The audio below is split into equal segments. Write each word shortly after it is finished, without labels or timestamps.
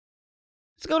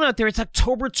What's going on out there? It's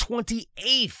October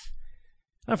 28th.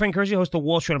 I'm Frank Curzio, host of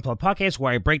Wall Street Unplugged podcast,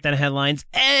 where I break down headlines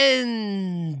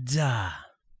and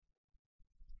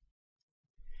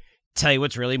tell you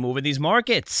what's really moving these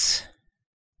markets.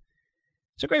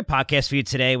 It's a great podcast for you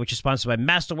today, which is sponsored by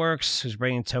Masterworks, who's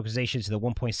bringing tokenization to the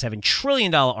 $1.7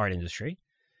 trillion art industry.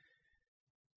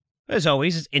 As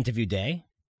always, it's interview day.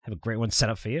 I have a great one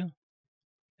set up for you. And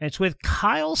it's with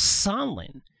Kyle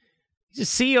Sonlin.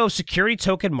 He's the CEO of Security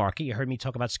Token Market. You heard me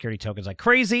talk about security tokens like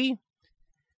crazy.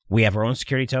 We have our own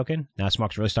security token. Now this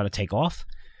market's really starting to take off.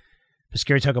 The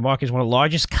Security Token Market is one of the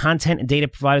largest content and data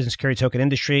providers in the security token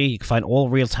industry. You can find all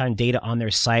real-time data on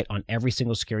their site on every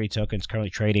single security token it's currently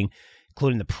trading,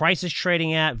 including the price it's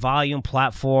trading at, volume,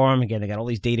 platform. Again, they got all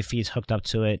these data feeds hooked up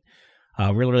to it.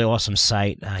 Really, really awesome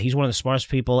site. He's one of the smartest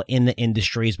people in the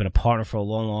industry. He's been a partner for a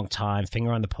long, long time.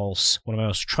 Finger on the pulse. One of my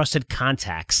most trusted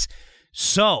contacts.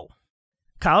 So,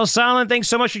 Kyle Sonlin, thanks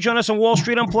so much for joining us on Wall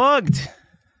Street Unplugged.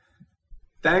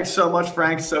 Thanks so much,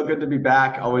 Frank. So good to be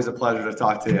back. Always a pleasure to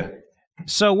talk to you.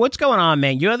 So what's going on,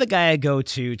 man? You're the guy I go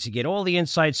to get all the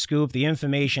inside scoop, the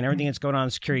information, everything that's going on in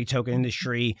the security token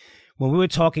industry. When we were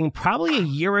talking probably a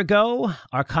year ago,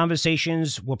 our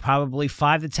conversations were probably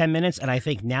 5 to 10 minutes, and I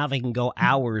think now they can go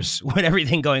hours with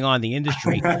everything going on in the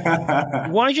industry. Why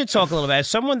don't you talk a little bit? As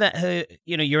someone that,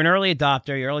 you're an early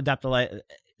adopter,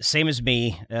 same as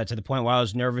me, to the point where I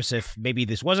was nervous if maybe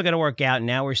this wasn't going to work out.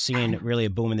 Now we're seeing really a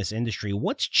boom in this industry.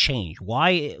 What's changed?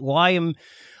 Why am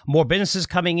more businesses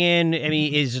coming in? I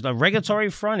mean, is the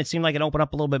regulatory front? It seemed like it opened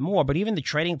up a little bit more, but even the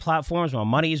trading platforms, more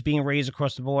money is being raised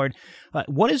across the board.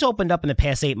 What has opened up in the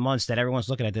past 8 months that everyone's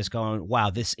looking at this going,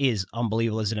 wow, this is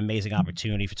unbelievable. This is an amazing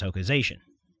opportunity for tokenization?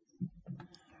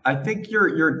 I think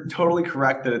you're totally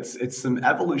correct that it's some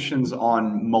evolutions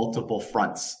on multiple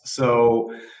fronts.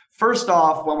 So first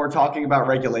off, when we're talking about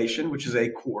regulation, which is a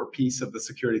core piece of the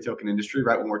security token industry,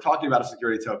 right? When we're talking about a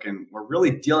security token, we're really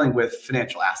dealing with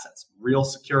financial assets, real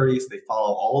securities. They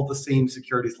follow all of the same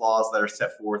securities laws that are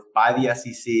set forth by the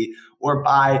SEC or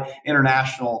by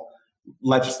international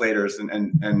legislators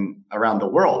and around the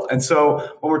world. And so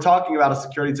when we're talking about a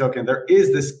security token, there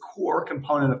is this core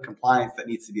component of compliance that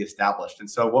needs to be established. And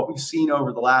so what we've seen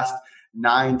over the last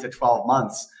 9 to 12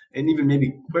 months, and even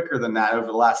maybe quicker than that over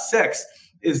the last 6,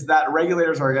 is that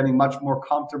regulators are getting much more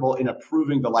comfortable in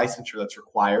approving the licensure that's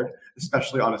required,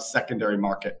 especially on a secondary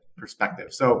market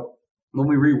perspective. So when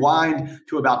we rewind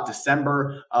to about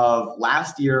December of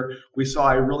last year, we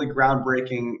saw a really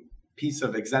groundbreaking piece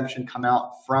of exemption come out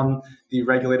from the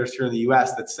regulators here in the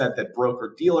US that said that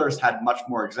broker dealers had much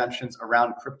more exemptions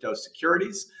around crypto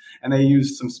securities. And they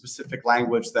used some specific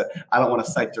language that I don't want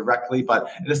to cite directly, but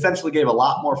it essentially gave a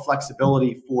lot more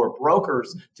flexibility for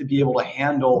brokers to be able to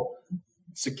handle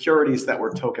securities that were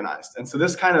tokenized. And so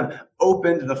this kind of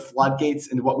opened the floodgates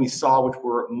into what we saw, which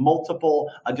were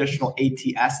multiple additional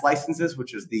ATS licenses,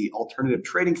 which is the alternative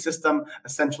trading system,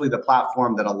 essentially the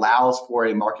platform that allows for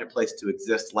a marketplace to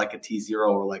exist like a T0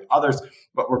 or like others,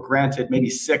 but we're granted maybe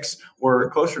 6 or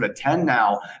closer to 10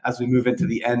 now as we move into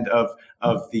the end of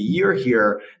the year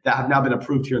here that have now been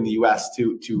approved here in the US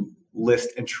to list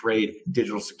and trade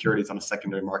digital securities on a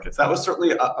secondary market. So that was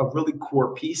certainly a really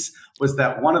core piece, was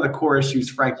that one of the core issues,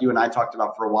 Frank, you and I talked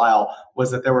about for a while,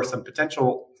 was that there were some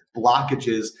potential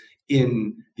blockages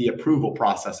in the approval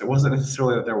process. It wasn't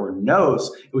necessarily that there were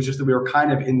no's, it was just that we were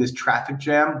kind of in this traffic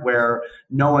jam where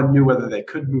no one knew whether they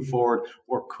could move forward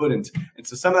or couldn't. And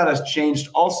so some of that has changed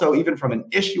also, even from an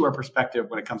issuer perspective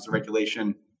when it comes to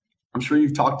regulation. I'm sure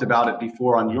you've talked about it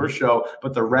before on your show,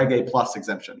 but the Reg A Plus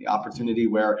exemption, the opportunity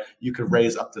where you could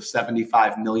raise up to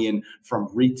 75 million from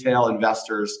retail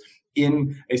investors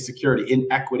in a security, in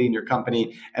equity in your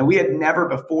company. And we had never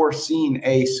before seen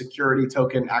a security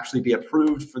token actually be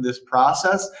approved for this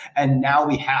process. And now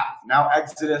we have. Now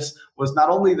Exodus was not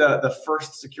only the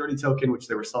first security token, which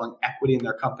they were selling equity in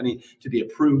their company, to be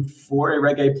approved for a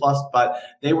Reg A Plus, but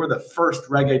they were the first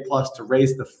Reg A Plus to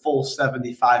raise the full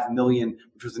 75 million,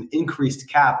 which was an increased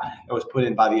cap that was put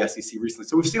in by the SEC recently.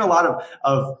 So we've seen a lot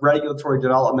of regulatory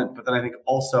development, but then I think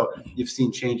also you've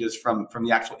seen changes from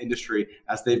the actual industry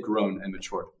as they've grown and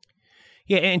matured.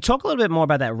 Yeah, and talk a little bit more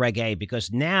about that Reg A,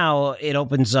 because now it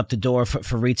opens up the door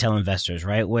for retail investors,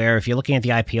 right? Where if you're looking at the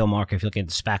IPO market, if you're looking at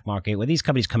the SPAC market, where these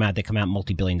companies come out, they come out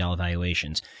multi-billion-dollar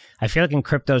valuations. I feel like in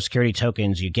crypto security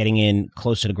tokens, you're getting in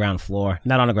close to the ground floor,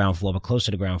 not on the ground floor, but close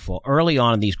to the ground floor, early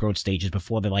on in these growth stages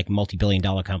before they're like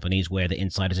multi-billion-dollar companies where the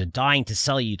insiders are dying to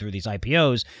sell you through these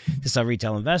IPOs to sell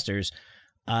retail investors.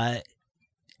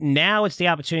 Now it's the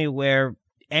opportunity where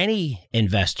any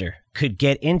investor could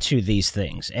get into these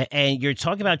things. And you're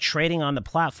talking about trading on the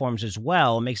platforms as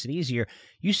well. It makes it easier.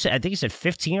 You said, I think you said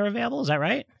 15 are available. Is that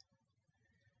right?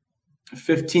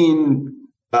 15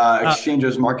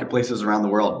 exchanges, marketplaces around the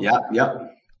world. Yep.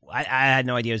 I had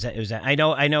no idea it was that. I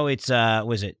know it's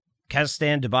was it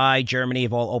Kazakhstan, Dubai, Germany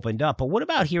have all opened up. But what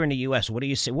about here in the U.S.? What do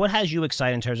you see? What has you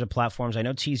excited in terms of platforms? I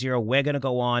know T0, we're going to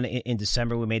go on in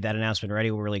December. We made that announcement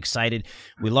already. We're really excited.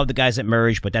 We love the guys that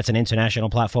merged, but that's an international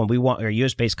platform. We want, or a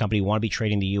U.S.-based company, want to be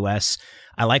trading the U.S.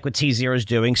 I like what T0 is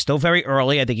doing. Still very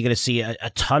early. I think you're going to see a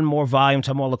ton more volume,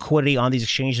 ton more liquidity on these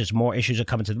exchanges. More issues are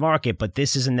coming to the market, but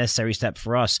this is a necessary step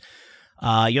for us.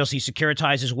 You'll see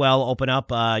Securities as well open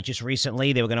up just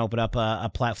recently. They were going to open up a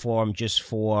platform just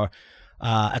for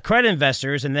accredited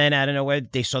investors, and then out of nowhere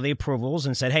they saw the approvals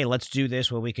and said, "Hey, let's do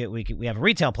this." Where we have a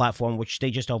retail platform which they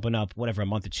just opened up a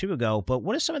month or two ago. But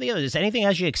what are some of the others? Is anything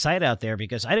has you excited out there?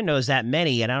 Because I didn't know there's that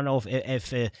many, and I don't know if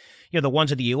the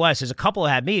ones in the U.S. There's a couple that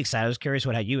had me excited. I was curious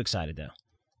what had you excited though.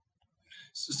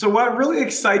 So what really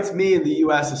excites me in the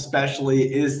U.S.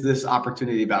 especially is this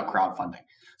opportunity about crowdfunding.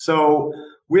 So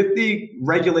with the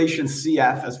regulation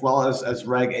CF as well as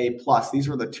Reg A+, these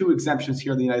were the two exemptions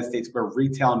here in the United States where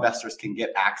retail investors can get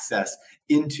access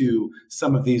into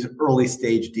some of these early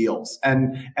stage deals.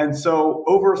 And so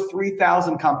over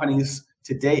 3,000 companies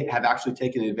to date have actually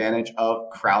taken advantage of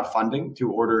crowdfunding in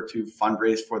order to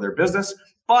fundraise for their business.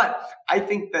 But I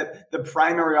think that the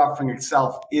primary offering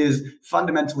itself is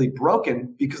fundamentally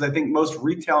broken because I think most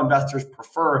retail investors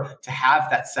prefer to have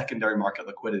that secondary market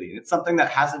liquidity. And it's something that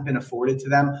hasn't been afforded to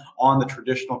them on the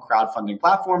traditional crowdfunding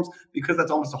platforms because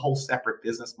that's almost a whole separate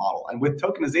business model. And with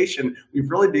tokenization, we've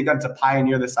really begun to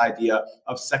pioneer this idea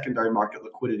of secondary market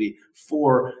liquidity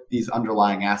for these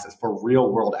underlying assets, for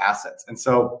real world assets. And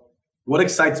so what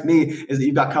excites me is that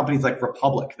you've got companies like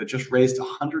Republic that just raised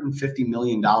 $150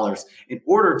 million in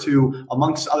order to,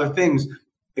 amongst other things,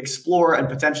 explore and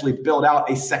potentially build out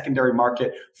a secondary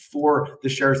market for the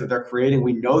shares that they're creating.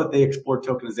 We know that they explored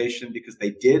tokenization because they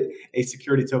did a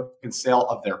security token sale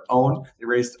of their own. They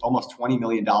raised almost $20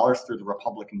 million through the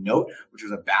Republic note, which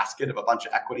was a basket of a bunch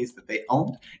of equities that they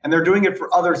owned. And they're doing it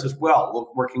for others as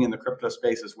well, working in the crypto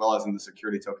space as well as in the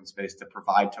security token space to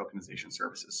provide tokenization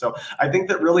services. So I think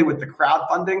that really with the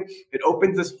crowdfunding, it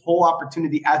opens this whole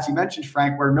opportunity, as you mentioned,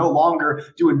 Frank, where no longer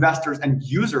do investors and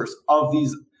users of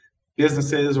these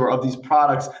businesses or of these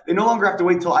products, they no longer have to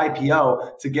wait till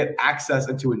IPO to get access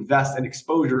and to invest and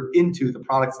exposure into the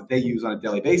products that they use on a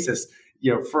daily basis.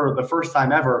 For the first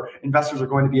time ever, investors are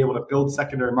going to be able to build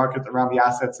secondary markets around the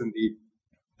assets and the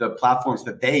platforms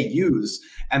that they use,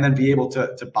 and then be able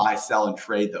to buy, sell, and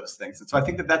trade those things. And so I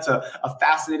think that that's a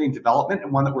fascinating development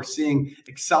and one that we're seeing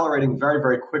accelerating very,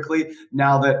 very quickly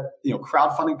now that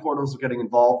crowdfunding portals are getting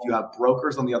involved. You have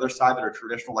brokers on the other side that are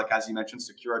traditional, like as you mentioned,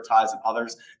 Securities and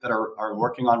others that are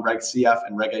working on Reg CF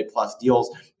and Reg A+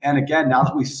 deals. And again, now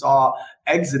that we saw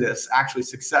Exodus actually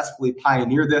successfully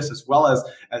pioneer this, as well as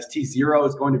T0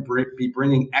 is going to be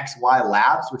bringing XY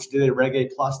Labs, which did a Reg A+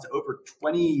 to over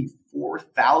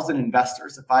 24,000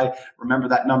 investors. If I remember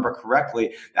that number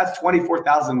correctly, that's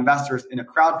 24,000 investors in a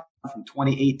crowd from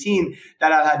 2018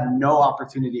 that have had no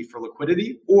opportunity for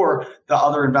liquidity, or the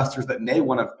other investors that may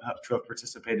want to have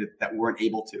participated that weren't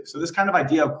able to. So this kind of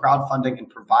idea of crowdfunding and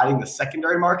providing the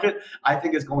secondary market, I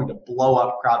think is going to blow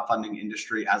up crowdfunding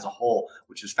industry as a whole,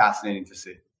 which is fascinating to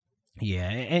see. Yeah,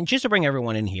 and just to bring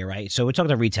everyone in here, right? So we're talking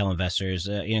to retail investors.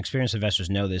 Experienced investors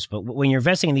know this, but when you're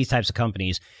investing in these types of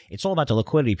companies, it's all about the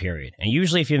liquidity period. And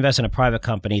usually, if you invest in a private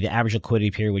company, the average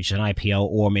liquidity period, which is an IPO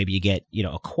or maybe you get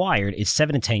acquired, is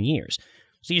 7 to 10 years.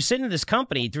 So you sit in this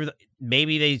company through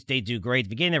maybe they do great at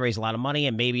the beginning, they raise a lot of money,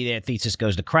 and maybe their thesis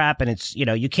goes to crap, and it's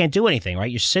you can't do anything, right?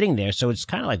 You're sitting there, so it's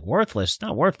kind of like worthless,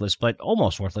 not worthless, but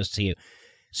almost worthless to you.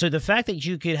 So the fact that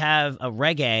you could have a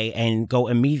Reg A and go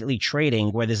immediately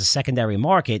trading where there's a secondary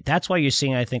market, that's why you're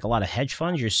seeing, I think, a lot of hedge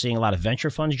funds. You're seeing a lot of venture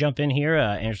funds jump in here.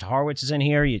 Anderson Horowitz is in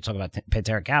here. You talk about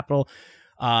Pantera Capital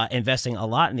investing a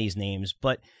lot in these names.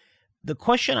 But the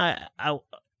question a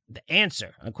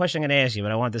question I'm going to ask you,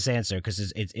 but I want this answer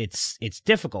because it's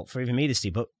difficult for even me to see.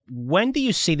 But when do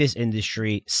you see this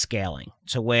industry scaling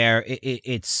to where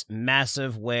it's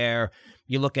massive, where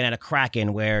you're looking at a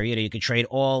Kraken where you could trade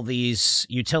all these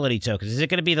utility tokens? Is it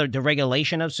going to be the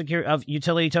regulation of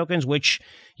utility tokens, which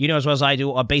as well as I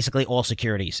do are basically all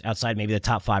securities outside maybe the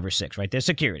top 5 or 6, right? They're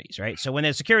securities, right? So when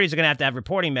they're securities, they're going to have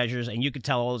reporting measures, and you could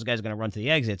tell all those guys are going to run to the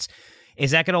exits.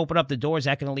 Is that going to open up the door? Is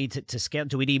that going to lead to scale?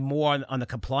 Do we need more on the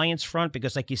compliance front?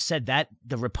 Because like you said, that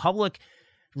the Republic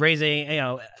raising,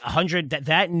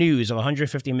 that news of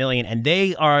 150 million, and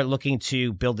they are looking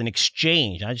to build an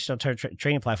exchange. I just don't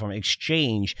trading platform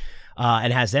exchange,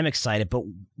 and has them excited. But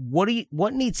what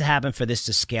needs to happen for this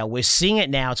to scale? We're seeing it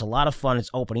now. It's a lot of fun. It's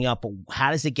opening up. But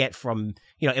how does it get from,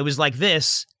 it was like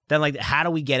this, then how do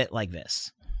we get it like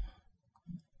this?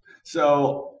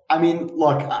 So, I mean,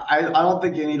 look, I don't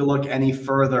think you need to look any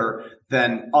further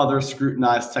than other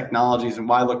scrutinized technologies, and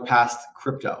why look past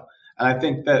crypto. And I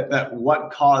think that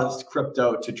what caused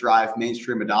crypto to drive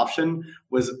mainstream adoption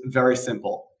was very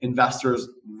simple. Investors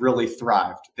really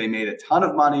thrived. They made a ton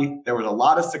of money. There was a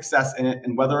lot of success in it.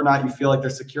 And whether or not you feel like they're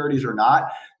securities or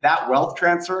not, that wealth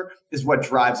transfer is what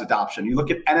drives adoption. You look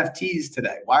at NFTs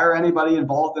today. Why are anybody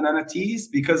involved in NFTs?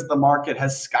 Because the market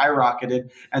has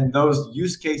skyrocketed, and those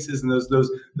use cases and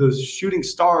those shooting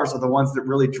stars are the ones that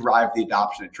really drive the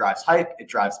adoption. It drives hype, it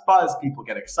drives buzz, people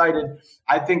get excited.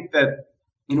 I think that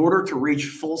in order to reach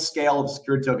full scale of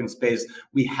security token space,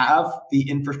 we have the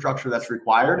infrastructure that's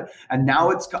required. And now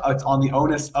it's on the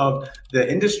onus of the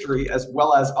industry as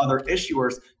well as other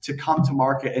issuers to come to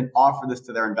market and offer this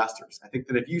to their investors. I think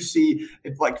that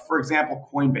if like, for example,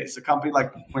 Coinbase, a company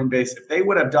like Coinbase, if they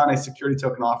would have done a security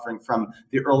token offering from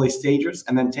the early stages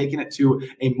and then taken it to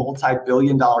a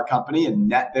multi-billion-dollar company and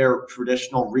net their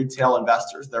traditional retail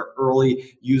investors, their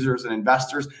early users and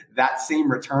investors, that same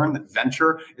return that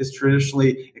venture is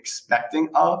traditionally expecting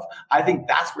of, I think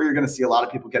that's where you're going to see a lot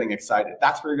of people getting excited.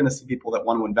 That's where you're going to see people that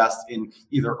want to invest in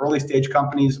either early stage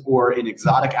companies or in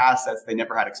exotic assets they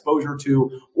never had exposure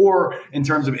to, or in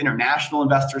terms of international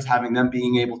investors, having them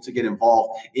being able to get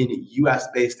involved in US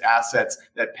based assets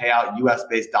that pay out US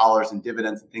based dollars and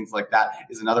dividends and things like that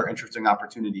is another interesting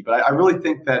opportunity. But I really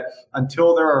think that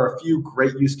until there are a few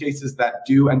great use cases that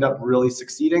do end up really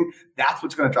succeeding, that's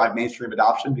what's going to drive mainstream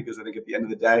adoption, because I think at the end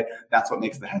of the day, that's what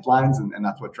makes the headlines and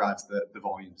that's what drives the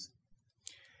volumes.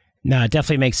 No, it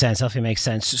definitely makes sense. Definitely makes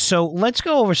sense. So let's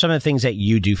go over some of the things that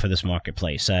you do for this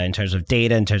marketplace in terms of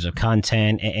data, in terms of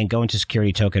content, and go into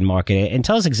security token market and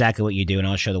tell us exactly what you do. And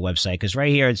I'll show the website, because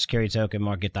right here it's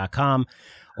securitytokenmarket.com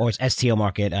or it's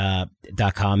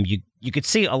stomarket.com. You could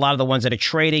see a lot of the ones that are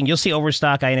trading. You'll see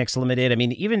Overstock, INX Limited. I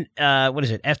mean, even,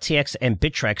 FTX and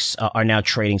Bittrex are now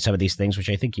trading some of these things, which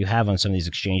I think you have on some of these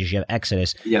exchanges. You have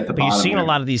Exodus. Yeah, but you've seen a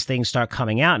lot of these things start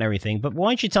coming out and everything. But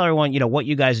why don't you tell everyone, what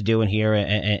you guys are doing here,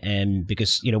 and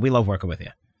because, we love working with you.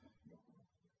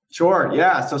 Sure.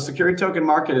 Yeah. So security token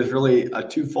market is really a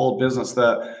twofold business.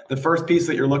 The first piece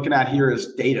that you're looking at here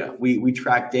is data. We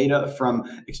track data from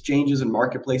exchanges and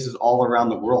marketplaces all around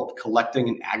the world, collecting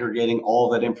and aggregating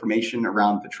all of that information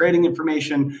around the trading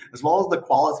information, as well as the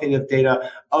qualitative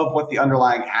data of what the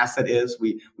underlying asset is.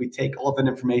 We take all of that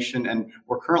information, and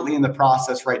we're currently in the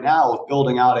process right now of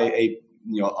building out a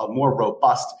more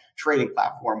robust trading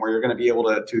platform where you're going to be able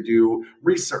to do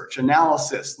research,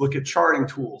 analysis, look at charting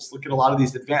tools, look at a lot of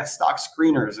these advanced stock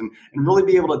screeners, and really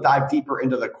be able to dive deeper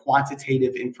into the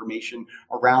quantitative information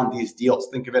around these deals.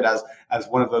 Think of it as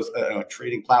one of those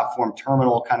trading platform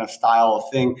terminal kind of style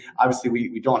of thing. Obviously,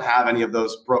 we don't have any of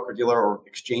those broker dealer or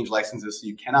exchange licenses, so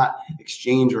you cannot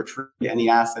exchange or trade any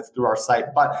assets through our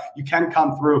site, but you can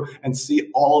come through and see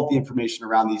all of the information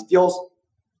around these deals.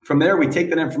 From there, we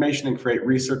take that information and create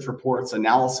research reports,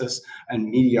 analysis, and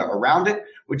media around it,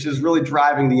 which is really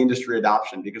driving the industry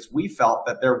adoption, because we felt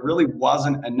that there really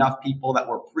wasn't enough people that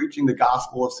were preaching the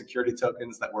gospel of security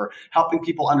tokens, that were helping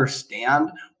people understand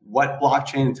what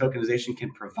blockchain and tokenization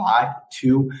can provide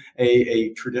to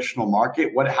a traditional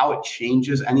market, how it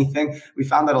changes anything. We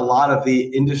found that a lot of the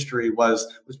industry was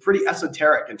pretty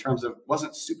esoteric in terms of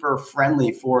wasn't super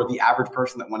friendly for the average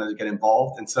person that wanted to get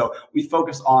involved. And so we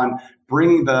focus on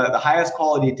bringing the highest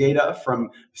quality data from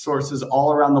sources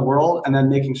all around the world, and then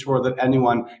making sure that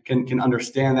anyone can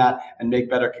understand that and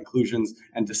make better conclusions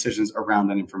and decisions around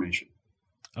that information.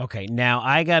 Okay, now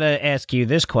I got to ask you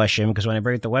this question, because when I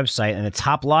bring up the website and the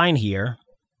top line here,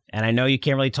 and I know you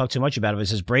can't really talk too much about it, but it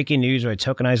says breaking news, we're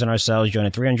tokenizing ourselves,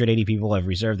 joining 380 people have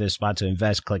reserved this spot to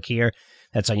invest. Click here.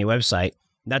 That's on your website.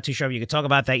 Not too sure if you could talk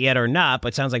about that yet or not, but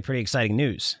it sounds like pretty exciting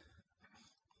news.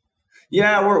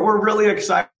 Yeah, we're really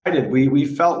excited. We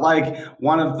felt like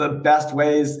one of the best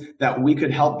ways that we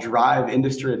could help drive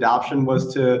industry adoption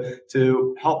was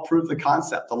to help prove the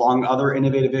concept along other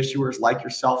innovative issuers like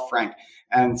yourself, Frank.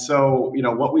 And so,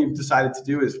 what we've decided to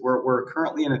do is we're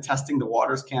currently in a testing the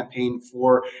waters campaign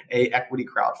for a equity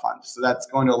crowd fund. So that's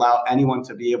going to allow anyone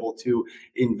to be able to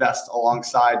invest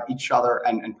alongside each other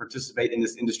and participate in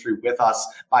this industry with us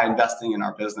by investing in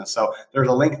our business. So there's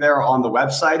a link there on the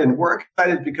website, and we're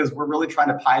excited because we're really trying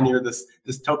to pioneer this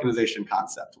tokenization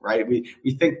concept, right?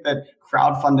 We think that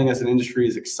crowdfunding as an industry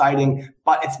is exciting,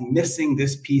 but it's missing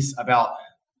this piece about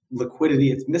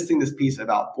liquidity. It's missing this piece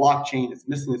about blockchain. It's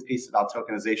missing this piece about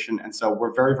tokenization. And so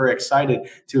we're very, very excited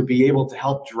to be able to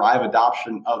help drive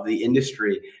adoption of the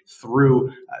industry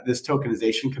through this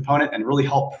tokenization component and really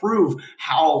help prove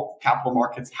how capital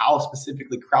markets, how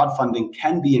specifically crowdfunding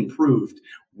can be improved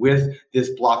with this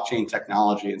blockchain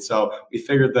technology. And so we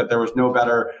figured that there was no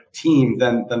better team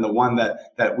than the one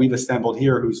that we've assembled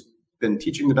here, who's been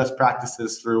teaching the best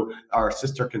practices through our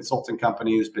sister consulting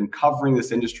company, who's been covering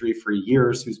this industry for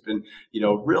years, who's been,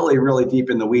 really, really deep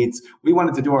in the weeds. We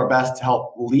wanted to do our best to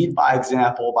help lead by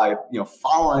example, by,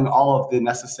 following all of the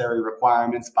necessary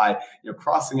requirements, by,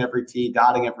 crossing every T,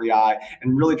 dotting every I,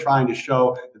 and really trying to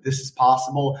show that this is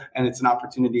possible. And it's an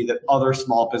opportunity that other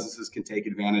small businesses can take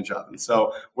advantage of. And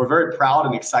so we're very proud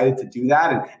and excited to do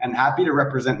that, and happy to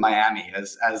represent Miami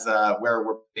as where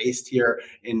we're based here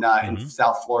in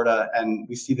South Florida. And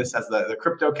we see this as the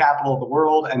crypto capital of the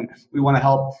world. And we want to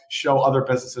help show other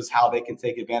businesses how they can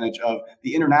take advantage of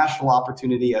the international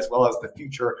opportunity as well as the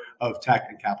future of tech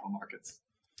and capital markets.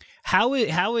 How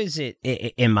is it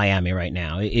in Miami right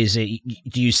now?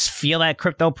 Do you feel that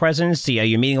crypto presence? Are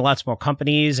you meeting lots more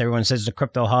companies? Everyone says it's a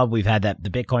crypto hub. We've had the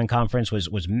Bitcoin conference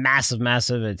was massive.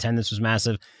 Attendance was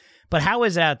massive. But how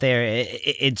is it out there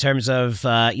in terms of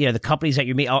the companies that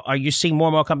you meet? Are you seeing more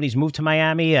and more companies move to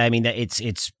Miami? I mean,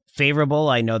 it's favorable.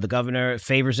 I know the governor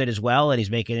favors it as well, and he's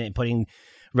putting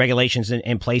regulations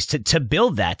in place to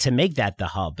build that, to make that the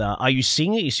hub. Are you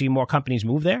seeing it? You see more companies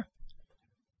move there?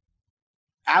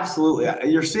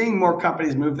 Absolutely. You're seeing more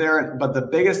companies move there. But the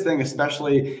biggest thing,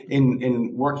 especially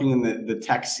in working in the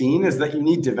tech scene, is that you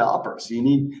need developers. You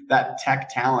need that tech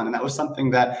talent. And that was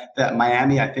something that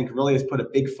Miami, I think, really has put a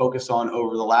big focus on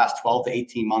over the last 12 to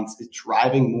 18 months, is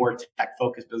driving more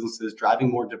tech-focused businesses, driving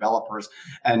more developers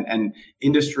and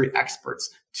industry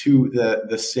experts to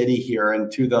the city here and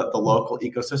to the local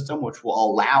ecosystem, which will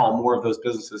allow more of those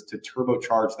businesses to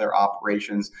turbocharge their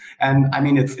operations. And I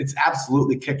mean, it's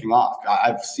absolutely kicking off.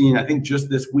 I've seen, I think just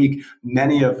this week,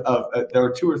 many of there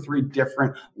are 2 or 3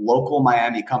 different local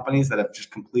Miami companies that have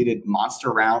just completed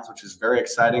monster rounds, which is very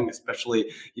exciting,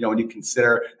 especially, when you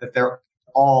consider that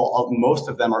most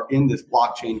of them are in this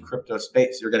blockchain crypto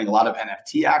space. You're getting a lot of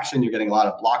NFT action. You're getting a lot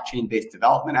of blockchain-based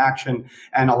development action,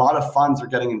 and a lot of funds are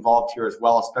getting involved here as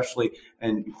well, especially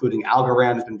including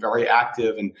Algorand has been very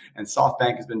active, and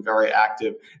SoftBank has been very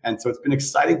active. And so it's been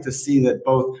exciting to see that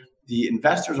both the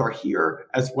investors are here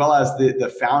as well as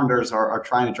the founders are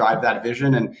trying to drive that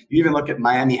vision. And you even look at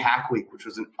Miami Hack Week, which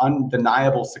was an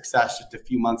undeniable success just a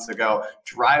few months ago,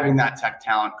 driving that tech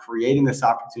talent, creating this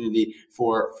opportunity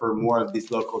for more of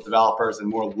these local developers and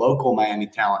more local Miami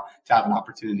talent to have an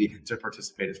opportunity to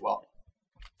participate as well.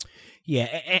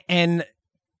 Yeah. And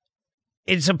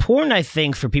it's important, I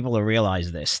think, for people to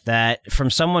realize this, that from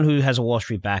someone who has a Wall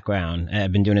Street background,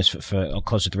 I've been doing this for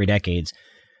close to 3 decades,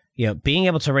 being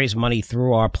able to raise money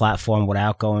through our platform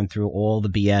without going through all the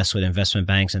BS with investment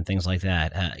banks and things like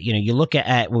that. You look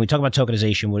at when we talk about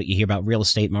tokenization, what you hear about real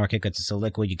estate market because it's so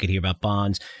liquid. You could hear about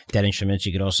bonds, debt instruments.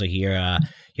 You could also hear,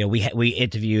 we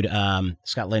interviewed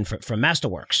Scott Lynn from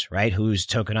Masterworks, right, who's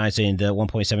tokenizing the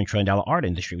 $1.7 trillion art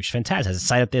industry, which is fantastic. Has a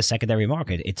site up there, secondary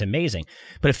market. It's amazing.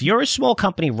 But if you're a small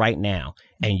company right now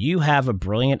and you have a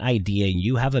brilliant idea and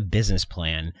you have a business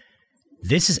plan,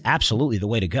 this is absolutely the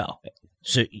way to go.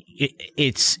 So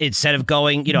it's instead of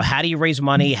going, how do you raise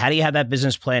money? How do you have that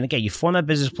business plan? Again, you form that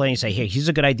business plan. You say, hey, here's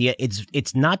a good idea.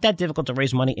 It's not that difficult to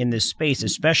raise money in this space,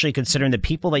 especially considering the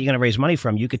people that you're going to raise money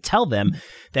from. You could tell them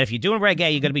that if you're doing Reg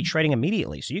A, you're going to be trading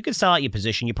immediately. So you can sell out your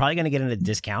position. You're probably going to get in a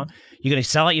discount. You're going to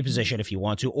sell out your position if you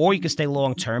want to, or you can stay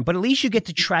long term. But at least you get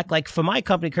to track, like for my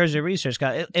company, Curzio Research,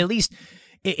 at least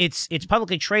it's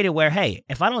publicly traded where, hey,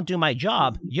 if I don't do my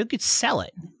job, you could sell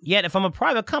it. Yet if I'm a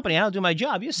private company, I don't do my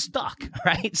job, you're stuck,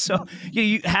 right? So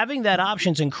you having that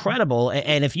option is incredible.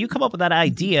 And if you come up with that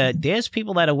idea, there's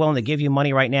people that are willing to give you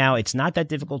money right now. It's not that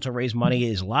difficult to raise money.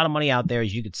 There's a lot of money out there,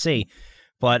 as you could see.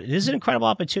 But this is an incredible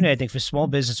opportunity, I think, for small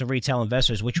business and retail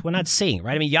investors, which we're not seeing,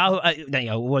 right? I mean, Yahoo,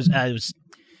 it was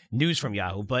news from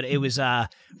Yahoo, but it was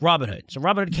Robinhood. So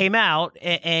Robinhood came out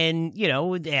and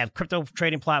they have crypto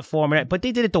trading platform, but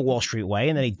they did it the Wall Street way,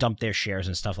 and then they dumped their shares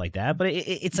and stuff like that. But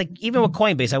it's like, even with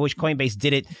Coinbase, I wish Coinbase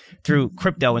did it through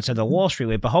crypto instead of the Wall Street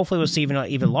way. But hopefully we'll see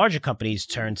even larger companies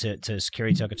turn to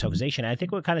security tokenization. And I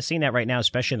think we're kind of seeing that right now,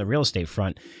 especially in the real estate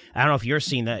front. I don't know if you're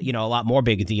seeing that, a lot more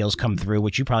big deals come through,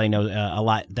 which you probably know a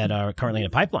lot that are currently in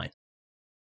the pipeline.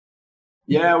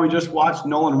 Yeah, we just watched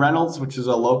Nolan Reynolds, which is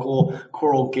a local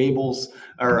Coral Gables,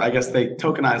 or I guess they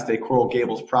tokenized a Coral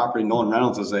Gables property. Nolan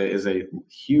Reynolds is a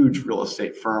huge real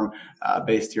estate firm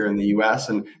based here in the U.S.,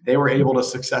 and they were able to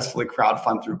successfully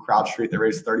crowdfund through CrowdStreet. They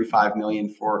raised $35 million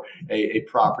for a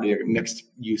property, a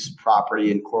mixed-use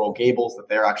property in Coral Gables that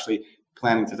they're actually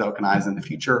planning to tokenize in the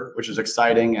future, which is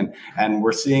exciting. And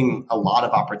we're seeing a lot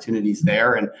of opportunities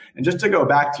there. And just to go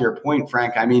back to your point,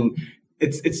 Frank, I mean,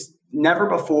 it's never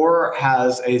before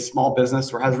has a small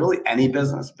business or has really any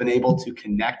business been able to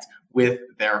connect with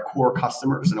their core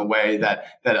customers in a way that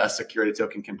a security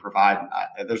token can provide.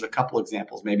 There's a couple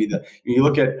examples. Maybe you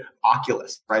look at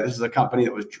Oculus, right? This is a company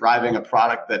that was driving a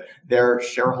product that their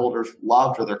shareholders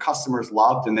loved or their customers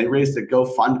loved, and they raised a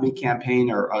GoFundMe campaign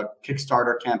or a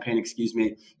Kickstarter campaign, excuse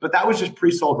me. But that was just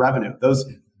pre-sold revenue. Those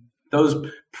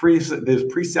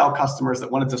pre-sale customers that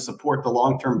wanted to support the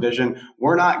long-term vision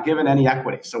were not given any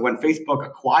equity. So when Facebook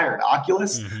acquired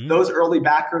Oculus, those early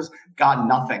backers got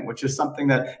nothing, which is something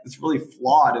that is really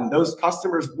flawed. And those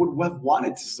customers would have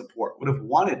wanted to support, would have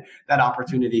wanted that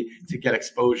opportunity to get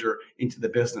exposure into the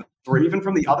business. Or even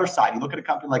from the other side, you look at a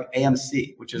company like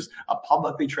AMC, which is a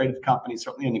publicly traded company,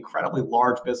 certainly an incredibly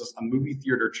large business, a movie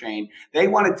theater chain. They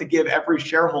wanted to give every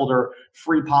shareholder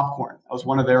free popcorn. That was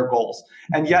one of their goals.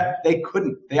 And yet they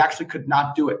couldn't. They actually could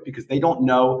not do it because they don't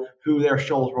know who their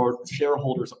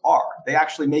shareholders are. They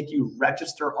actually make you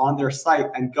register on their site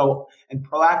and go and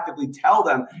proactively tell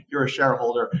them you're a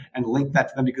shareholder and link that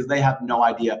to them because they have no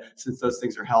idea, since those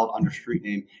things are held under street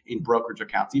name in brokerage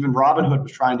accounts. Even Robinhood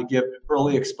was trying to give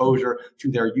early exposure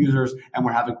to their users, and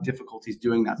we're having difficulties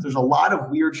doing that. So there's a lot of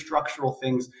weird structural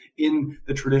things in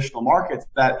the traditional markets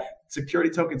that security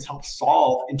tokens help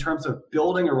solve in terms of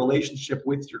building a relationship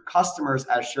with your customers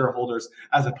as shareholders,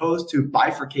 as opposed to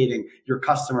bifurcating your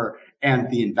customer and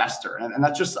the investor. And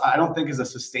that just, I don't think, is a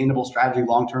sustainable strategy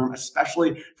long-term,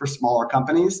 especially for smaller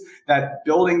companies. That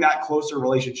building that closer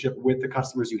relationship with the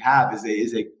customers you have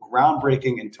is a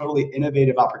groundbreaking and totally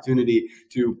innovative opportunity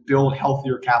to build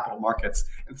healthier capital markets,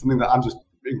 and something that I'm just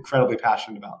incredibly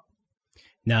passionate about.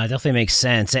 No, it definitely makes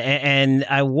sense. And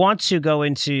I want to go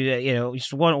into,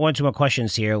 just one or two more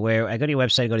questions here, where I go to your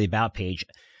website, go to the About page.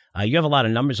 You have a lot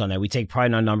of numbers on there. We take pride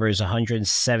in our numbers: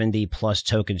 170 plus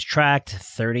tokens tracked,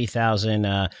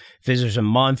 30,000 visitors a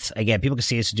month. Again, people can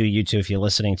see us do YouTube. If you're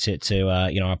listening to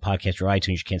our podcast or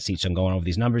iTunes, you can't see it, so I'm going over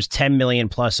these numbers. 10 million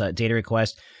plus data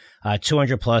requests,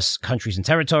 200 plus countries and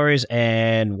territories,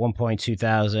 and 1.2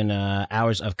 thousand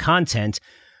hours of content.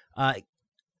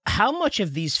 How much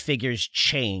of these figures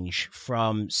change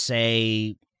from,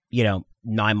 say,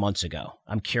 9 months ago?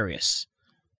 I'm curious.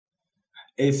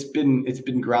 It's been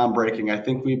groundbreaking. I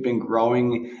think we've been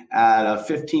growing at a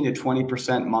 15 to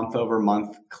 20% month over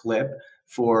month clip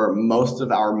for most of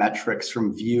our metrics,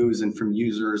 from views and from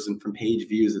users and from page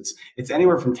views. It's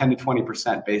anywhere from 10 to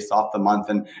 20% based off the month.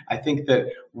 And I think that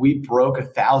we broke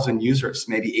 1,000 users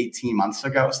maybe 18 months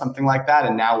ago, something like that.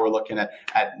 And now we're looking at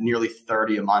nearly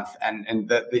 30 a month. And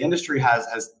the industry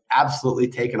has absolutely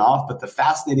taken off. But the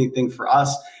fascinating thing for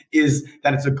us is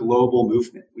that it's a global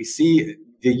movement. We see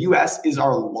the US is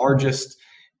our largest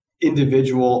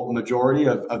individual majority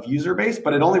of user base,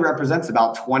 but it only represents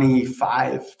about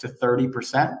 25 to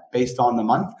 30% based on the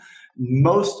month.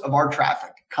 Most of our traffic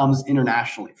comes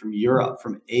internationally, from Europe,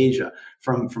 from Asia,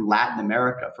 from Latin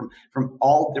America, from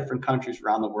all different countries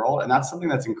around the world. And that's something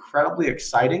that's incredibly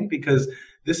exciting, because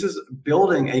this is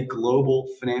building a global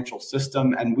financial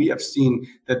system. And we have seen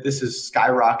that this is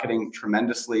skyrocketing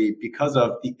tremendously because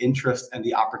of the interest and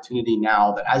the opportunity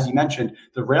now that, as you mentioned,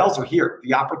 the rails are here.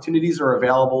 The opportunities are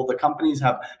available. The companies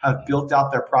have built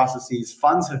out their processes.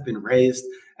 Funds have been raised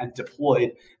and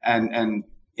deployed, and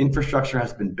infrastructure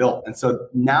has been built. And so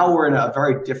now we're in a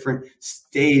very different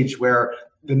stage where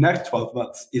the next 12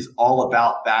 months is all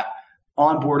about that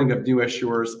onboarding of new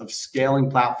issuers, of scaling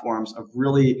platforms, of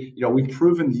really, we've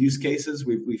proven the use cases.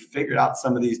 We've figured out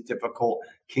some of these difficult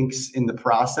kinks in the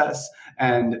process.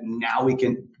 And now we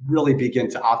can really begin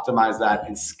to optimize that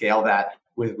and scale that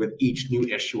with each new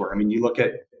issuer. I mean, you look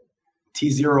at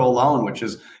T0 alone, which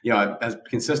is, has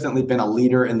consistently been a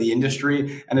leader in the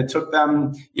industry. And it took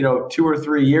them, 2 or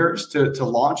 3 years to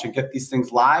launch and get these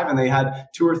things live. And they had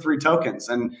 2 or 3 tokens.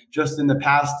 And just in the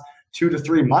past 2 to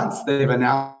 3 months, they've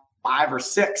announced 5 or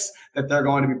 6 that they're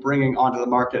going to be bringing onto the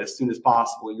market as soon as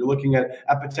possible. You're looking at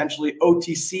potentially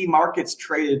OTC markets,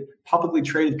 publicly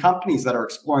traded companies that are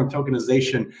exploring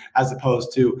tokenization as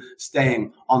opposed to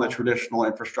staying on the traditional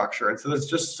infrastructure. And so there's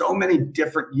just so many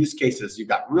different use cases. You've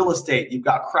got real estate, you've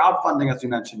got crowdfunding, as you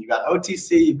mentioned, you've got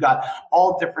OTC, you've got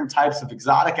all different types of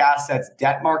exotic assets,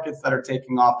 debt markets that are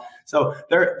taking off. So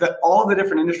all of the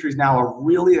different industries now are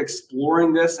really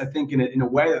exploring this, I think, in a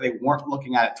way that they weren't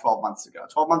looking at it 12 months ago.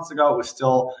 12 months ago, it was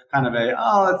still kind of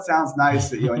that sounds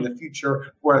nice, in the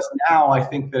future. Whereas now I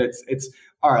think that it's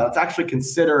all right, let's actually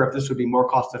consider if this would be more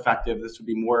cost effective, this would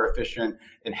be more efficient,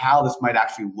 and how this might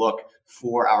actually look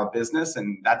for our business.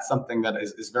 And that's something that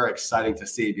is very exciting to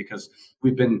see, because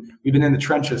we've been in the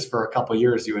trenches for a couple of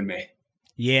years, you and me.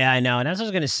 Yeah, I know. And as I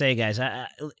was going to say, guys,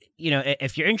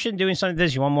 if you're interested in doing something like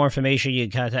this, you want more information, you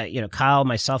contact, Kyle,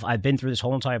 myself. I've been through this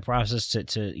whole entire process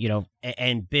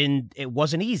it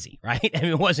wasn't easy, right? I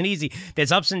mean, it wasn't easy.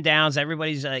 There's ups and downs.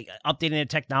 Everybody's updating their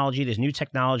technology. There's new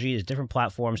technology. There's different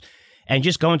platforms. And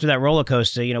just going through that roller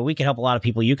coaster, we can help a lot of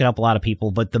people. You can help a lot of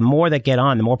people. But the more that get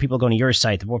on, the more people go to your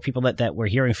site, the more people that we're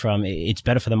hearing from, it's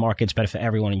better for the market. It's better for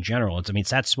everyone in general. It's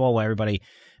that small where everybody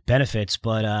benefits.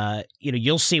 But,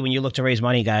 you'll see when you look to raise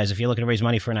money, guys, if you're looking to raise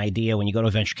money for an idea, when you go to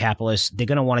a venture capitalist, they're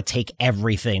going to want to take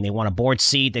everything. They want a board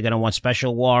seat. They're going to want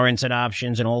special warrants and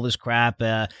options and all this crap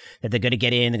that they're going to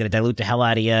get in. They're going to dilute the hell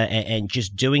out of you. And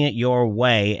just doing it your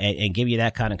way and give you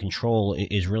that kind of control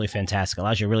is really fantastic. It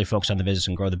allows you to really focus on the business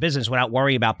and grow the business without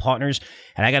worrying about partners.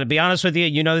 And I got to be honest with you,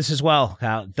 you know this as well.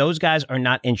 Those guys are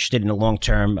not interested in the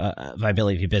long-term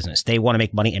viability of your business. They want to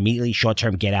make money immediately,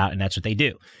 short-term, get out, and that's what they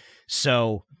do.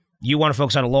 So you want to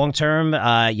focus on a long-term,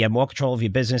 you have more control of your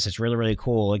business. It's really, really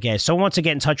cool. Again, if someone wants to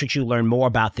get in touch with you, learn more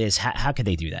about this, how could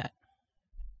they do that?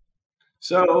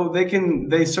 So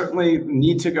they certainly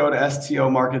need to go to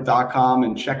stomarket.com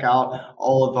and check out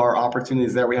all of our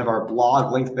opportunities there. We have our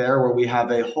blog link there where we have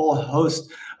a whole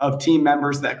host of team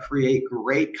members that create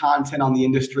great content on the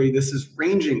industry. This is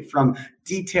ranging from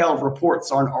detailed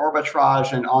reports on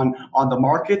arbitrage and on the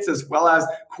markets, as well as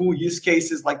cool use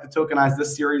cases like the Tokenize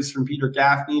This series from Peter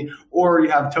Gaffney, or you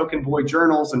have Token Boy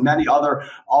journals and many other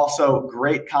also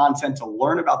great content to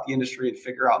learn about the industry and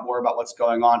figure out more about what's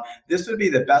going on. This would be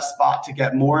the best spot to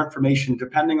get more information,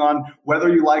 depending on whether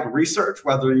you like research,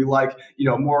 whether you like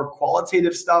more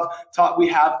qualitative stuff. We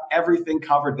have everything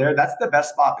covered there. That's the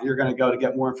best spot that you're going to go to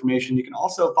get more information. You can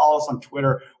also follow us on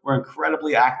Twitter. We're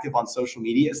incredibly active on social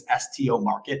media. STO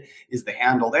Market is the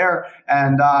handle there.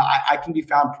 And I can be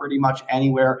found pretty much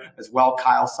anywhere as well.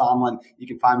 Kyle Sonlin. You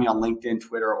can find me on LinkedIn,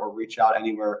 Twitter, or reach out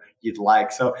anywhere you'd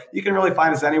like. So you can really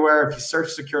find us anywhere. If you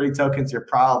search security tokens, you're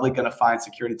probably going to find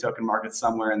Security Token Market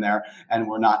somewhere in there. And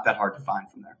we're not that hard to find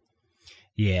from there.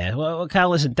 Yeah. Well, Kyle,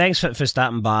 listen, thanks for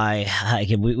stopping by.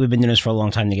 Again, we've been doing this for a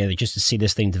long time together just to see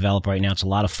this thing develop right now. It's a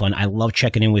lot of fun. I love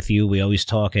checking in with you. We always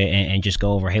talk and just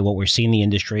go over, hey, what we're seeing in the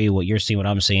industry, what you're seeing, what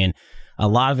I'm seeing. A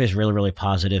lot of it is really, really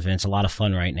positive, and it's a lot of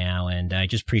fun right now. And I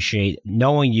just appreciate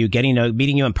knowing you,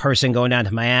 meeting you in person, going down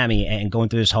to Miami and going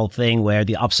through this whole thing where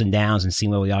the ups and downs and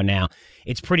seeing where we are now.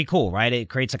 It's pretty cool, right? It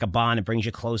creates like a bond. It brings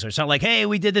you closer. It's not like, hey,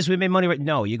 we did this, we made money.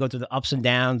 No, you go through the ups and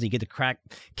downs. You get the crack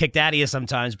kicked out of you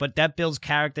sometimes, but that builds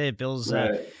character. It builds,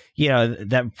 that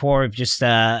rapport of just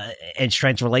and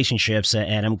strengths relationships.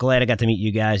 And I'm glad I got to meet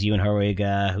you guys, you and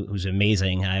Herwig, who's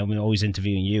amazing. I'm always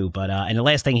interviewing you. But and the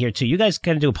last thing here too, you guys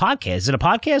going to do a podcast? Is it a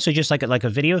podcast or just like a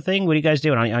video thing? What are you guys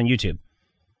doing on YouTube?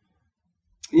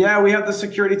 Yeah, we have the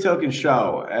Security Token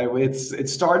Show. It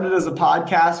started as a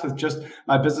podcast with just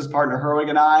my business partner, Herwig,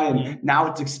 and I, and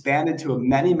now it's expanded to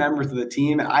many members of the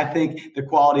team. And I think the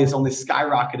quality has only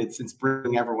skyrocketed since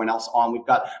bringing everyone else on. We've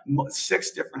got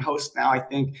 6 different hosts now, I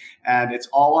think, and it's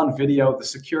all on video. The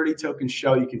Security Token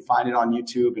Show, you can find it on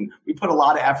YouTube. And we put a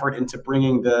lot of effort into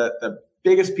bringing the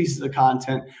biggest pieces of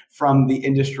content from the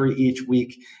industry each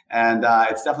week. And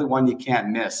it's definitely one you can't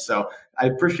miss. So I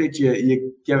appreciate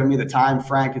you giving me the time,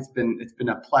 Frank. It's been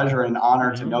a pleasure and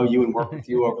honor to know you and work with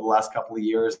you over the last couple of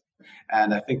years.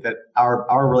 And I think that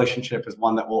our relationship is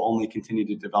one that will only continue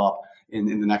to develop in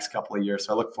the next couple of years.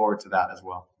 So I look forward to that as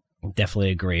well. Definitely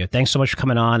agree. Thanks so much for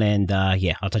coming on. And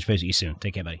I'll touch base with you soon.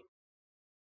 Take care, buddy.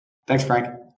 Thanks, Frank.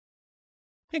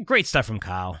 Hey, great stuff from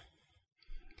Kyle.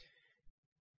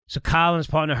 So Kyle and his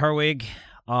partner Herwig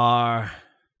are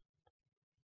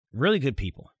really good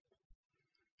people.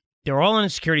 They're all in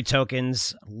security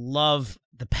tokens. Love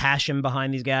the passion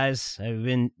behind these guys. I've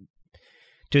been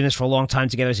doing this for a long time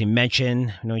together, as you mentioned.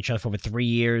 We've known each other for over 3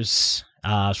 years.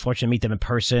 I was fortunate to meet them in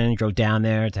person, drove down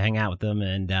there to hang out with them,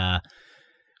 and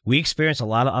we experienced a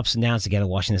lot of ups and downs together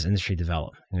watching this industry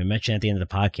develop. And we mentioned at the end of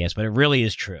the podcast, but it really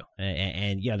is true.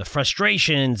 And the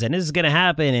frustrations, and this is going to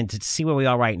happen, and to see where we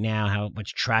are right now, how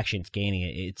much traction it's gaining,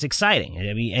 it's exciting.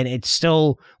 I mean, and it's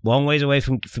still long ways away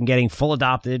from getting full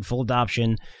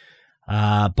adoption.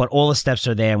 But all the steps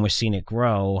are there, and we're seeing it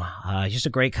grow. Just a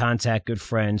great contact, good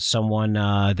friend, someone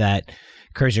that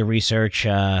Curzio Research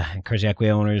and Curzio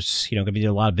Equity Owners, going to be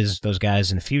doing a lot of business with those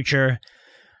guys in the future.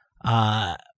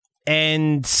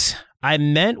 And I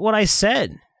meant what I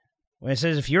said when it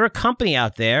says if you're a company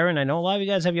out there, and I know a lot of you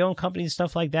guys have your own companies and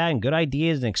stuff like that, and good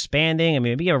ideas and expanding. I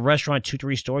mean, maybe you have a restaurant,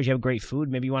 2-3 stores, you have great food.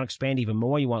 Maybe you want to expand even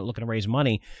more. You want looking to raise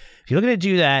money. If you're looking to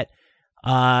do that,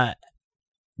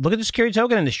 look at the security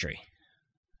token industry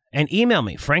and email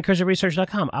me,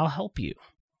 frankcurzioresearch.com. I'll help you.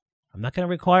 I'm not going to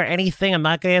require anything. I'm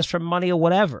not going to ask for money or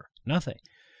whatever. Nothing.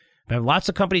 I have lots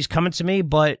of companies coming to me,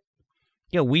 but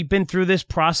we've been through this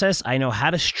process. I know how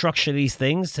to structure these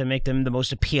things to make them the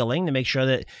most appealing, to make sure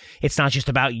that it's not just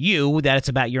about you, that it's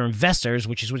about your investors,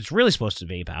 which is what it's really supposed to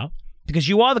be about, because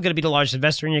you are going to be the largest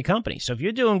investor in your company. So if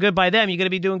you're doing good by them, you're going to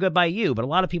be doing good by you. But a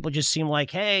lot of people just seem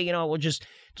like, hey, it's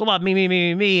all about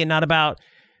me, and not about,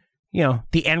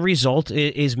 the end result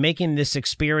is making this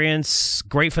experience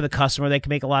great for the customer. They can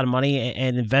make a lot of money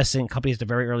and invest in companies at the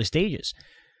very early stages.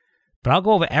 But I'll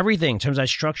go over everything in terms of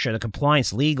structure, the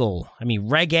compliance, legal. I mean,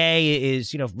 Reg A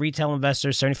is, retail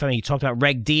investors, 75. You talked about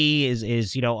Reg D is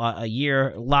a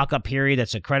year lockup period.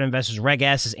 That's accredited investors. Reg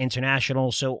S is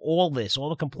international. So all this, all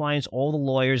the compliance, all the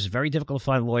lawyers, very difficult to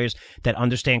find lawyers that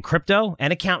understand crypto,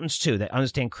 and accountants too, that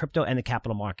understand crypto and the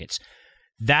capital markets.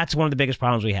 That's one of the biggest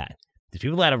problems we had. The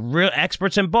people that are real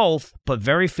experts in both, but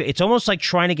it's almost like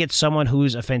trying to get someone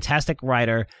who's a fantastic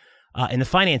writer in the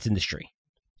finance industry.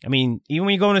 I mean, even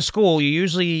when you go into school, you're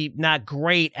usually not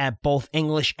great at both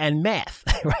English and math,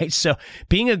 right? So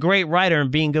being a great writer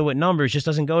and being good with numbers just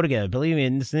doesn't go together. Believe me,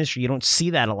 in this industry, you don't see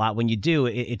that a lot. When you do,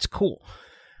 it's cool.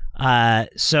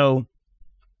 So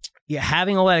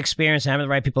having all that experience and having the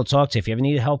right people to talk to. If you ever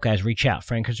need help, guys, reach out.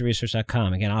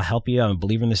 frankcurzioresearch.com. Again, I'll help you. I'm a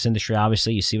believer in this industry,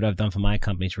 obviously. You see what I've done for my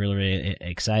company. It's really, really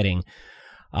exciting.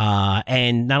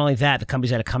 And not only that, the companies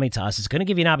that are coming to us, it's going to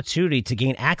give you an opportunity to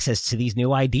gain access to these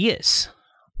new ideas.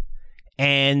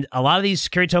 And a lot of these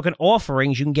security token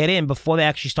offerings you can get in before they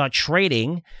actually start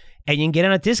trading, and you can get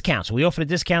in at discounts. So we offer the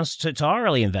discounts to our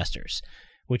early investors,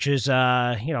 which is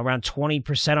around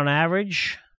 20% on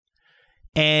average.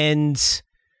 And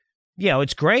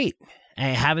it's great.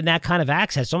 And having that kind of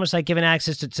access, it's almost like giving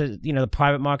access to the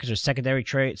private markets or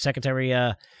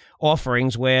secondary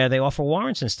offerings where they offer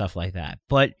warrants and stuff like that.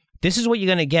 But this is what you're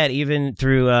going to get even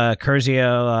through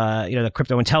Curzio, the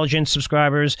crypto intelligence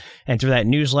subscribers, and through that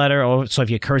newsletter. Or so if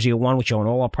you're Curzio One, which you own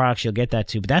all our products, you'll get that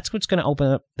too. But that's what's going to open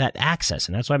up that access,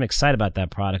 and that's why I'm excited about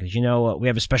that product. As we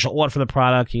have a special order for the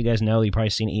product. You guys know, you've probably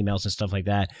seen emails and stuff like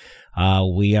that.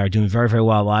 We are doing very, very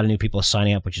well. A lot of new people are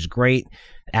signing up, which is great.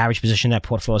 The average position in that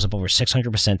portfolio is up over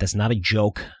 600%. That's not a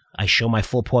joke. I show my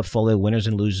full portfolio, winners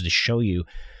and losers, to show you.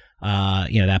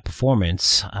 That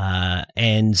performance,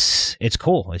 and it's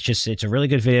cool. It's a really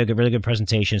good video, really good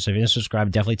presentation. So if you didn't subscribe,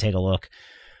 definitely take a look.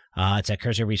 It's at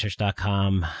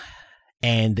curzioresearch.com.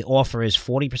 And the offer is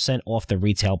 40% off the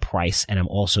retail price, and I'm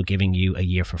also giving you a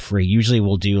year for free. Usually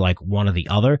we'll do like one or the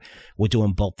other. We're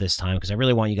doing both this time because I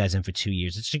really want you guys in for 2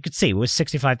 years. As you can see, we're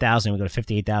 65,000, we go to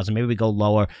 58,000. Maybe we go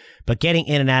lower, but getting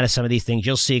in and out of some of these things,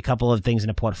 you'll see a couple of things in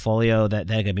the portfolio that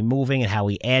are going to be moving and how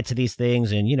we add to these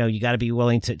things. And you got to be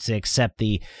willing to accept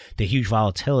the huge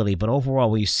volatility. But overall,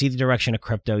 when you see the direction of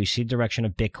crypto, you see the direction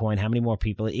of Bitcoin, how many more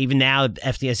people, even now,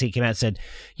 FDIC came out and said,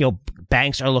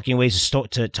 banks are looking at ways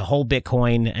to hold Bitcoin.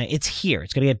 It's here.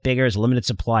 It's going to get bigger. It's a limited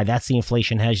supply. That's the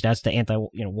inflation hedge. That's the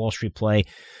anti-Wall Street play.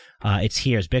 It's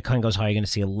here. As Bitcoin goes higher, you're going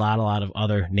to see a lot of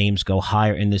other names go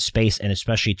higher in this space, and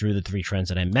especially through the 3 trends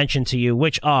that I mentioned to you,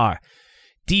 which are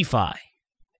DeFi,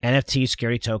 NFT,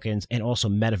 security tokens, and also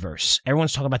metaverse.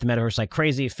 Everyone's talking about the metaverse like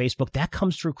crazy. Facebook, that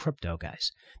comes through crypto,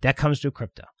 guys. That comes through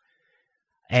crypto.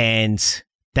 And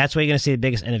that's where you're going to see the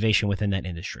biggest innovation within that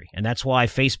industry. And that's why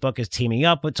Facebook is teaming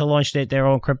up to launch their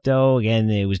own crypto. Again,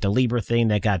 it was the Libra thing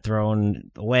that got thrown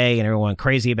away and everyone went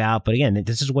crazy about. But again,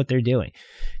 this is what they're doing.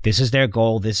 This is their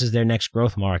goal. This is their next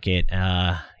growth market,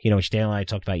 which Dan and I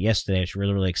talked about yesterday. It's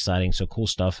really, really exciting. So cool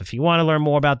stuff. If you want to learn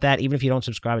more about that, even if you don't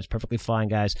subscribe, it's perfectly fine,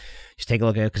 guys. Just take a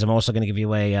look at it, because I'm also going to give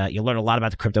you you'll learn a lot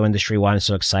about the crypto industry, why I'm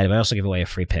so excited. But I also give away a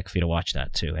free pick for you to watch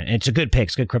that too. And it's a good pick.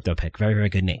 It's a good crypto pick. Very, very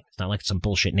good name. It's not like some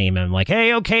bullshit name. And I'm like,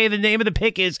 hey, okay, the name of the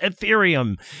pick is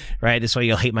Ethereum, right? This way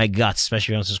you'll hate my guts, especially if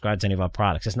you don't subscribe to any of our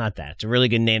products. It's not that. It's a really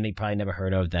good name that you probably never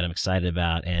heard of that I'm excited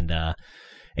about. And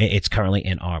it's currently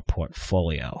in our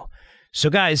portfolio. So,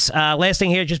 guys, last thing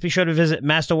here, just be sure to visit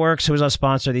Masterworks, who is our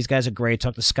sponsor. These guys are great.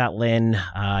 Talk to Scott Lynn.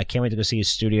 I can't wait to go see his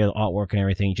studio, the artwork and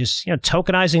everything. Just,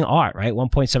 tokenizing art, right?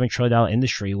 $1.7 trillion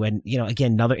industry. When,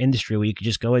 again, another industry where you could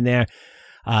just go in there.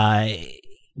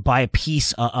 buy a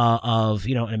piece of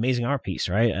an amazing art piece,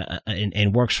 right?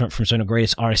 And works from some of the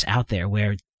greatest artists out there,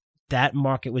 where that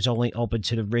market was only open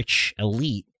to the rich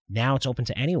elite. Now it's open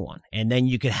to anyone. And then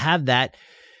you could have that,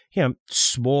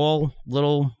 small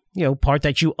little, part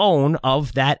that you own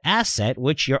of that asset,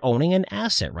 which you're owning an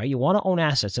asset, right? You want to own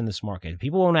assets in this market.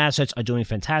 People who own assets are doing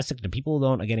fantastic. The people who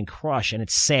don't are getting crushed, and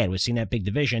it's sad. We're seeing that big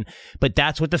division, but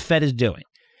that's what the Fed is doing.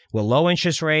 With low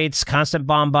interest rates, constant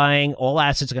bond buying, all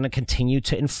assets are going to continue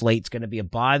to inflate. It's going to be a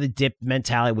buy the dip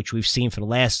mentality, which we've seen for the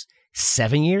last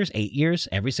 7 years, 8 years.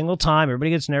 Every single time,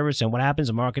 everybody gets nervous, and what happens?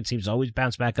 The market seems to always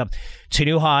bounce back up to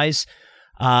new highs.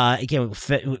 Again,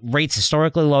 rates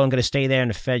historically low and going to stay there, and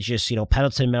the Fed just,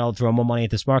 pedal to the metal, throw more money at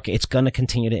this market. It's going to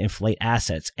continue to inflate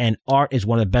assets, and art is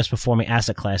one of the best performing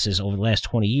asset classes over the last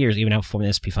 20 years, even outperforming the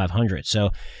S&P 500.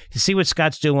 So to see what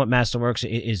Scott's doing with Masterworks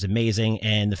is amazing,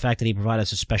 and the fact that he provided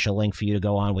us a special link for you to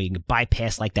go on where you can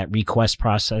bypass like that request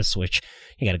process, which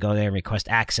you got to go there and request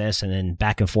access and then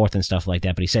back and forth and stuff like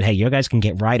that. But he said, hey, you guys can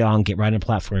get right on the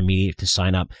platform immediately to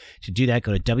sign up. To do that,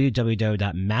 go to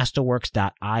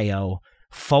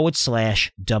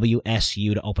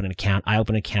www.masterworks.io/WSU to open an account. I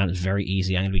open an account. It's very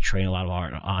easy. I'm going to be trading a lot of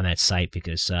art on that site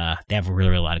because they have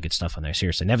really a lot of good stuff on there.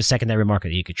 Seriously, they have a secondary market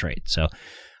that you could trade. So,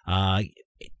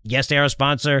 yes, they are a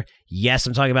sponsor. Yes,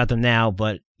 I'm talking about them now,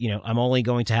 but I'm only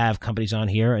going to have companies on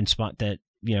here and that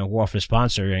we're often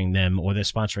sponsoring them, or they're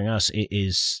sponsoring us. It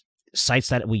is sites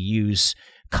that we use,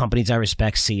 companies I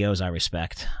respect, CEOs I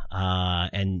respect,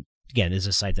 and again, this is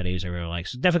a site that I use. I really like.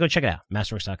 So definitely go check it out.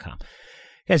 Masterworks.com.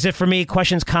 That's it for me.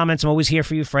 Questions, comments, I'm always here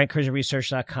for you.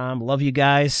 FrankCurzioResearch.com. Love you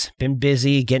guys. Been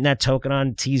busy getting that token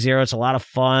on T0. It's a lot of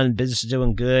fun. Business is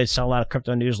doing good. Sell a lot of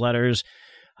crypto newsletters.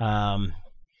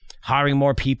 Hiring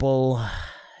more people.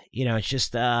 It's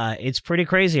just, it's pretty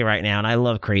crazy right now, and I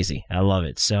love crazy. I love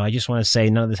it. So I just want to say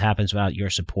none of this happens without your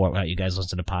support, without you guys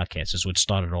listening to the podcast. This is what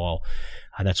started it all.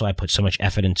 That's why I put so much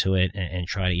effort into it and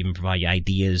try to even provide you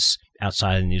ideas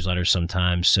outside of the newsletters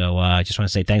sometimes. So I just want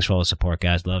to say thanks for all the support,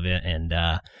 guys. Love it. And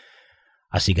I'll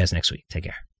see you guys next week. Take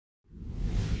care.